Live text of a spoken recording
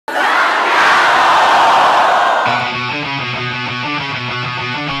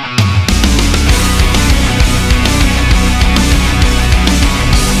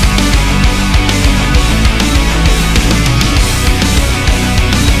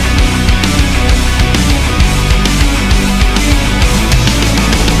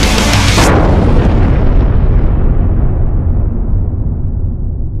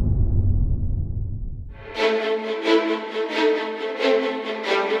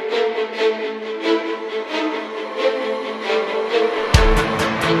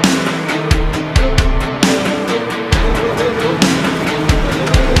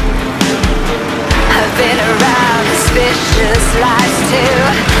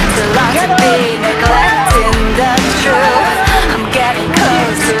to be neglecting the truth. I'm getting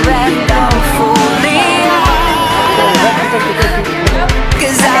closer and I'm fooling.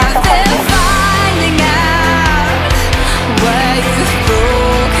 'Cause I've been finding out where you've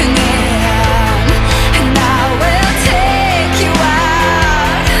broken in, and I will take you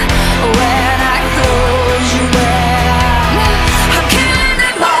out when I close you in. I can't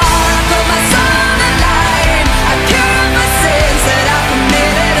anymore, I put my soul in line. I cure my sins that I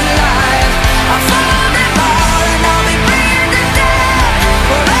committed in life. I fall in more and I'll be bringing to death.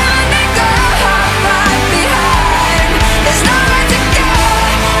 Wherever they go, I'm right behind. There's nowhere to go,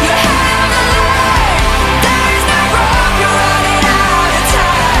 you have the light. There is no rope, you're running out of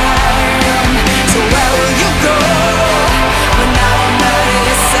time. So where will you go when now I know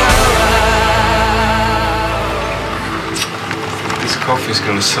it's over? This coffee's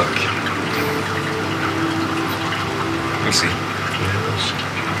gonna suck. We'll see.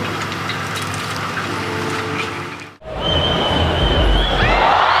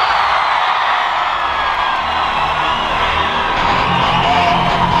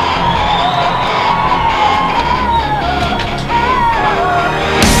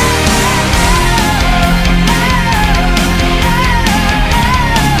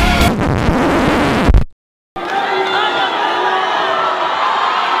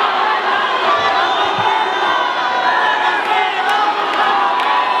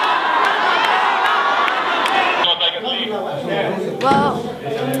 Well,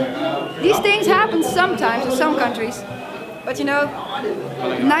 these things happen sometimes in some countries, but you know,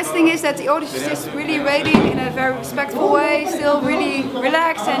 the nice thing is that the audience is just really rating in a very respectful way, still really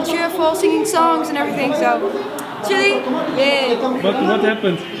relaxed and cheerful, singing songs and everything, so Chile, yeah. What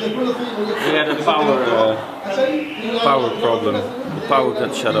happened? We had a power problem. The power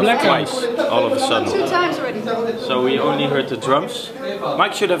got shut off twice, all of a sudden. 2 times already. So we only heard the drums.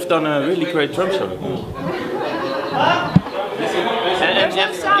 Mike should have done a really great drum solo. And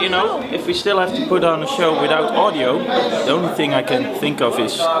if, you know, if we still have to put on a show without audio, the only thing I can think of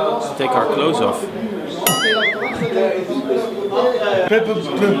is take our clothes off.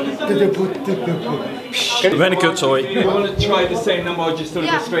 When a kutzooi. You want to try the same number or just sort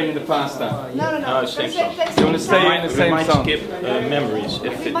of go straight into pasta? No. Same song. You want to stay in the same song? We might skip memories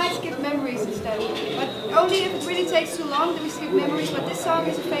if We might skip memories instead, but only if it really takes too long, then we skip memories, but this song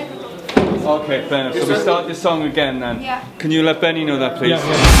is a favorite of the fans. Okay, fair enough. So we start this song again then. Yeah. Can you let Benny know that, please?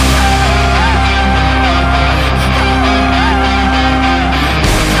 Yeah.